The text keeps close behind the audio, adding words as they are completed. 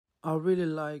I really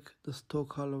like the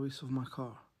stock alloys of my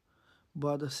car,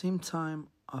 but at the same time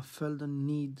I felt the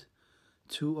need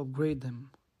to upgrade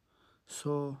them.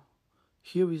 So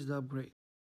here is the upgrade.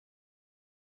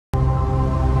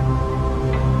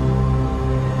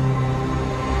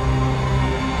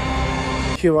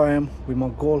 Here I am with my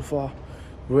Golfer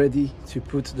ready to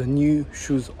put the new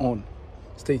shoes on.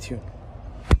 Stay tuned.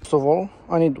 First of all,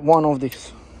 I need one of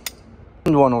these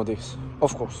and one of these,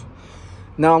 of course.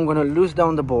 Now I'm gonna loose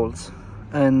down the bolts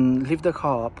and lift the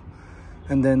car up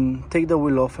and then take the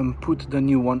wheel off and put the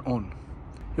new one on.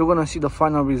 You're gonna see the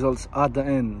final results at the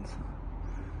end,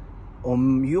 or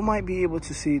you might be able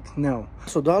to see it now.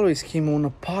 So the alloys came on a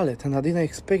pallet and I didn't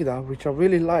expect that, which I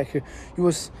really like. It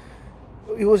was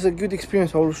a good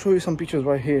experience. I will show you some pictures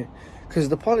right here, because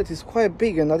the pallet is quite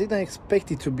big and I didn't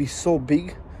expect it to be so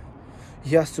big.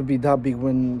 It has to be that big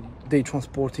when they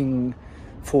transporting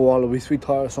 4 alloys with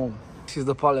tires on. This is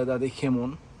the pallet that they came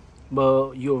on,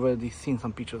 but you already seen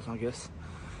some pictures, I guess.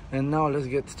 And now let's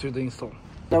get to the install.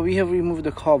 Now we have removed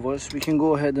the covers, we can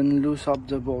go ahead and loose up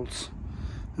the bolts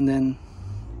and then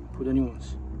put the new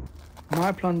ones.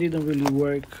 My plan didn't really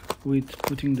work with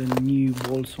putting the new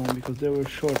bolts on because they were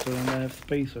shorter and I have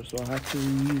spacers, so I had to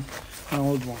use my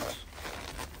old ones.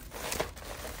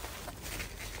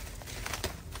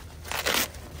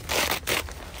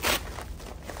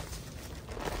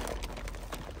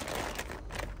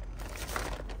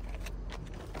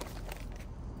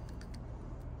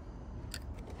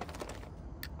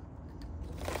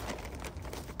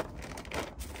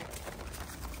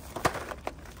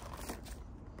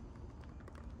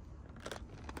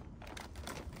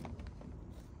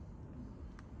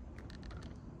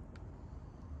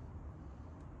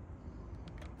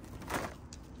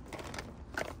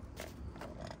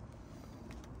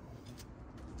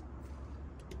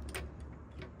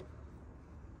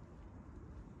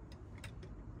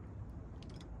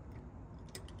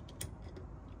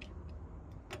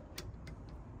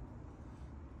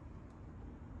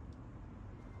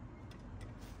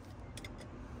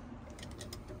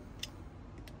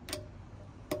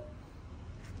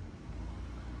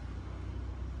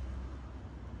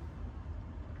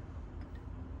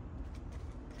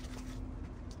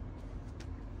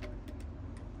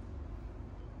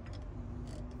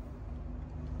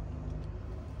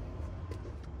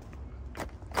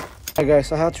 Hi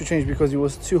guys, I had to change because it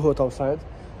was too hot outside.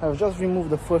 I've just removed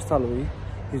the first alloy,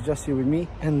 it's just here with me,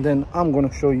 and then I'm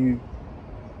gonna show you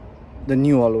the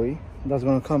new alloy that's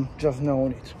gonna come just now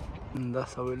on it. And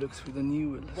that's how it looks with the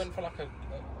new wheels. Went for like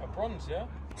a bronze, yeah?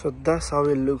 So that's how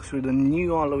it looks with the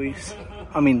new alloys.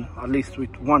 I mean, at least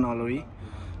with one alloy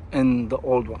and the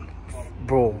old one.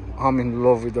 Bro, I'm in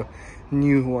love with the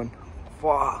new one.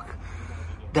 Fuck,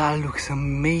 that looks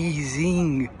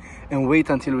amazing. And wait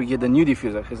until we get the new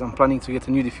diffuser, because I'm planning to get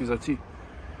a new diffuser too.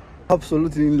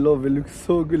 Absolutely in love, it looks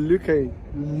so good. Look at it,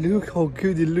 look how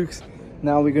good it looks.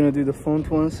 Now we're gonna do the front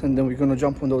ones and then we're gonna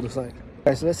jump on the other side.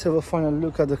 Guys, let's have a final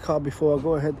look at the car before I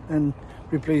go ahead and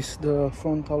replace the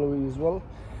front alloy as well.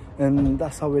 And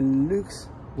that's how it looks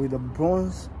with the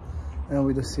bronze and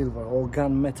with the silver or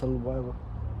gunmetal, whatever.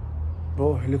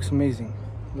 Bro, it looks amazing.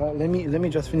 Let me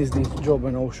just finish this job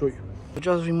and I'll show you. I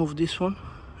just removed this one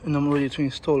and I'm ready to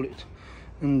install it,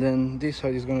 and then this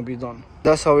side is gonna be done.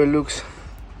 That's how it looks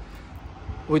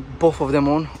with both of them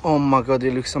on. Oh my god,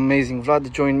 it looks amazing.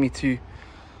 Vlad joined me to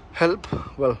help.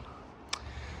 Well,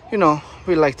 you know,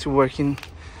 we like to work in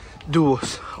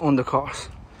duos on the cars.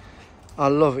 I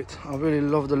love it. I really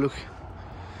love the look.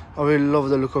 I really love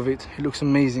the look of it. It looks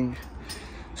amazing.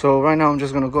 So right now I'm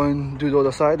just gonna go and do the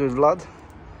other side with Vlad,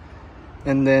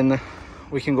 and then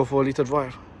we can go for a little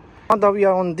drive. Now that we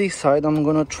are on this side, I'm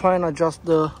gonna try and adjust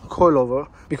the coilover,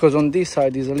 because on this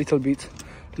side is a little bit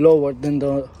lower than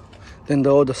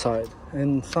the other side,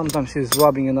 and sometimes it's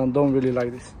rubbing and I don't really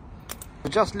like this.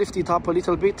 Just lift it up a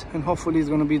little bit and hopefully it's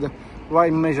gonna be the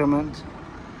right measurement,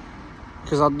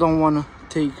 because I don't want to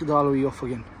take the alloy off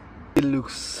again. It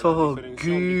looks so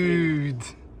good.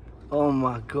 Oh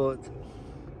my god.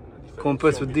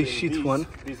 Compared to this shit one.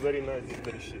 This very nice, this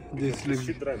very shit. This looks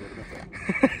shit driver.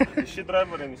 The shit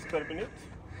driver and is carbonate.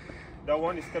 That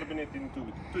one is carbonate into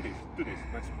this.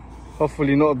 Nice.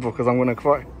 Hopefully not, bro, because I'm gonna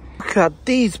cry. Look at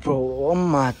these, bro. Oh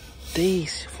my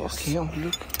days. Fucking hell,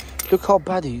 look how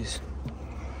bad it is.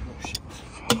 Oh shit.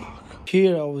 Fuck.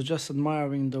 Here I was just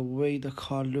admiring the way the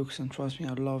car looks, and trust me,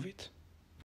 I love it.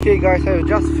 Okay guys, I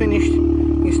just finished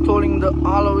installing the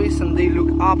alloys and they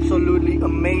look absolutely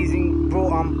amazing.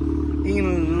 Bro, I'm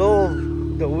in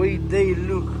love the way they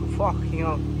look. Fucking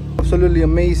hell, absolutely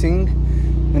amazing.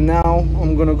 And now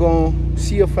I'm gonna go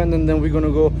see a friend, and then we're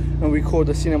gonna go and record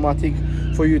the cinematic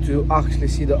for you to actually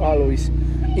see the alloys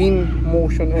in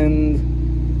motion and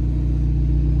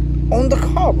on the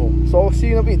car, bro. So I'll see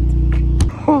you in a bit.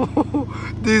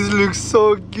 This looks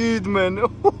so good, man.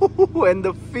 And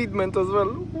the fitment as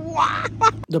well.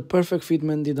 The perfect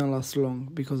fitment didn't last long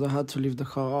because I had to lift the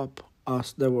car up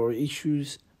as there were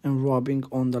issues and rubbing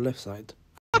on the left side.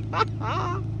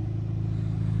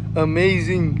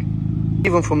 Amazing.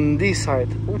 Even from this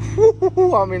side.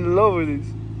 I'm in love with this.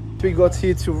 We got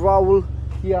here to Raul.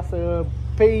 He has a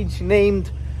page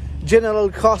named General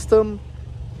Customs.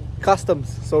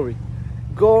 Sorry.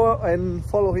 Go and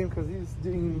follow him because he's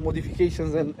doing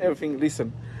modifications and everything.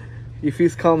 Listen, if he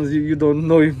comes, you don't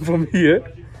know him from here.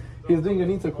 He's doing an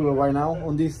intercooler right now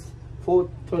on this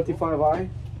 435i,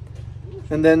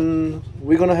 and then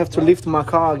we're gonna have to lift my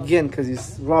car again because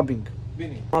it's rubbing.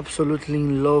 Absolutely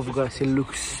in love, guys. It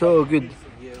looks so good.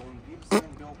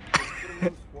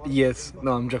 Yes,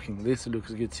 no, I'm joking. This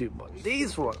looks good too, but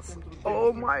these ones,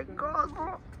 oh my god,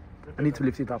 bro. I need to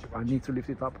lift it up. I need to lift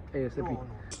it up ASAP.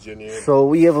 So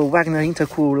we have a Wagner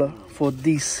intercooler for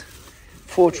this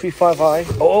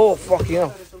 435i. Oh, fucking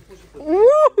hell.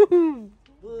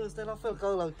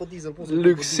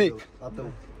 Looks sick.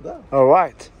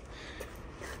 Alright.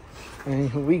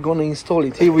 And we're gonna install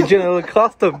it here with General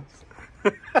Customs.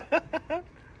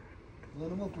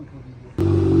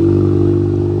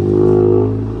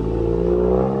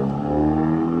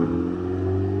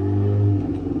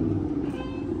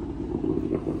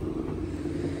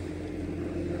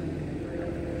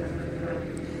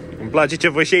 Îmi place ce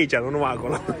văd și aici, nu numai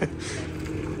acolo.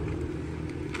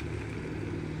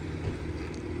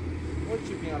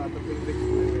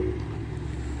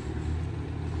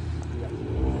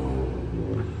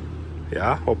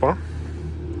 Ia, opa.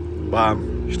 Bam.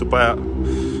 Și după aia...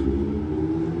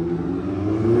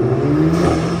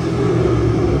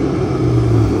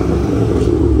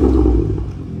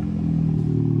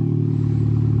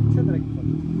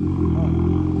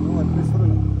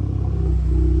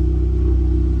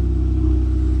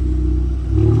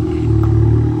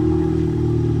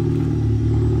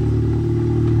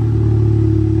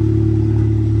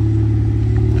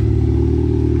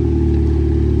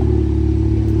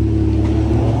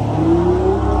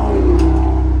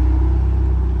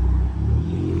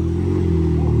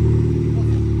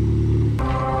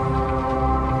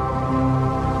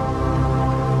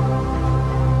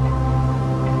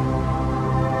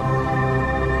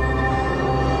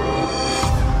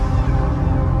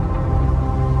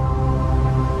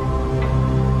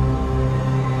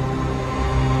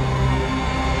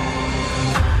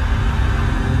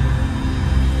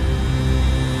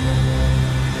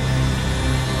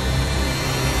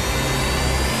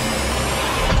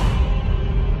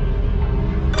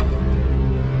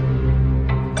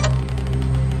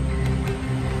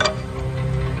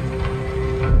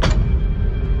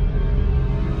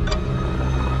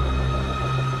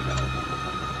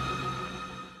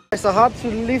 I had to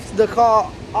lift the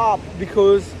car up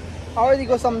because I already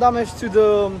got some damage to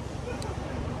the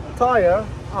tire.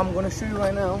 I'm gonna show you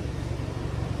right now.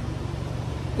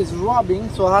 It's rubbing,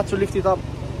 so I had to lift it up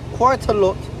quite a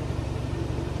lot,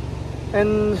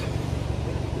 and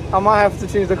I might have to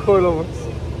change the coilovers.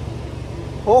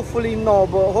 Hopefully no,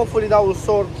 but hopefully that will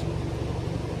sort.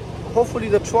 Hopefully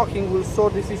the trucking will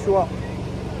sort this issue out.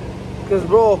 Because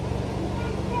bro,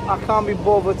 I can't be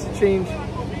bothered to change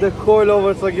the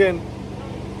coilovers again.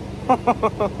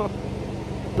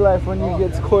 Life when you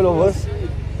get coilovers,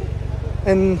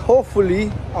 and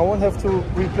hopefully I won't have to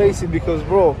replace it because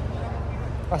bro,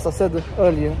 as I said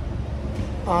earlier,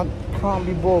 I can't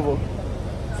be bothered.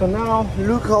 So now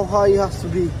look how high it has to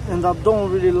be, and I don't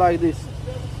really like this.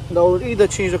 And I will either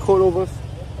change the coilovers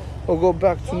or go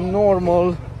back to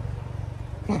normal.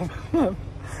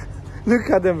 Look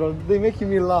at them, bro, they're making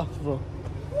me laugh, bro.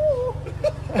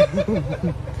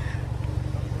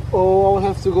 Or I'll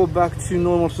have to go back to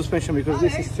normal suspension because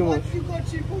this is too much. You got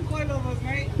cheap on coilovers,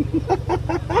 mate.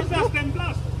 That's 10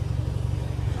 plus.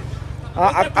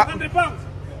 That's 100 pounds.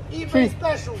 Even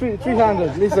special.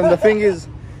 300. Listen, the thing is,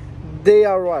 they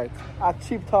are right. I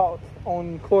chipped out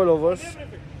on coilovers.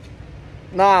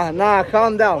 Nah,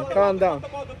 calm down.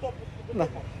 Nah.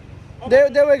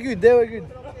 They were good. They were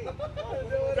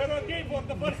okay for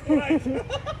the first price.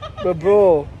 But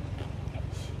bro,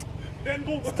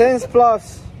 10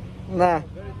 plus, nah,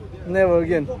 never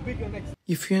again.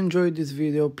 If you enjoyed this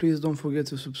video, please don't forget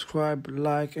to subscribe,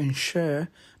 like and share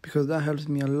because that helps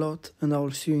me a lot, and I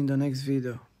will see you in the next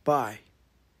video. Bye.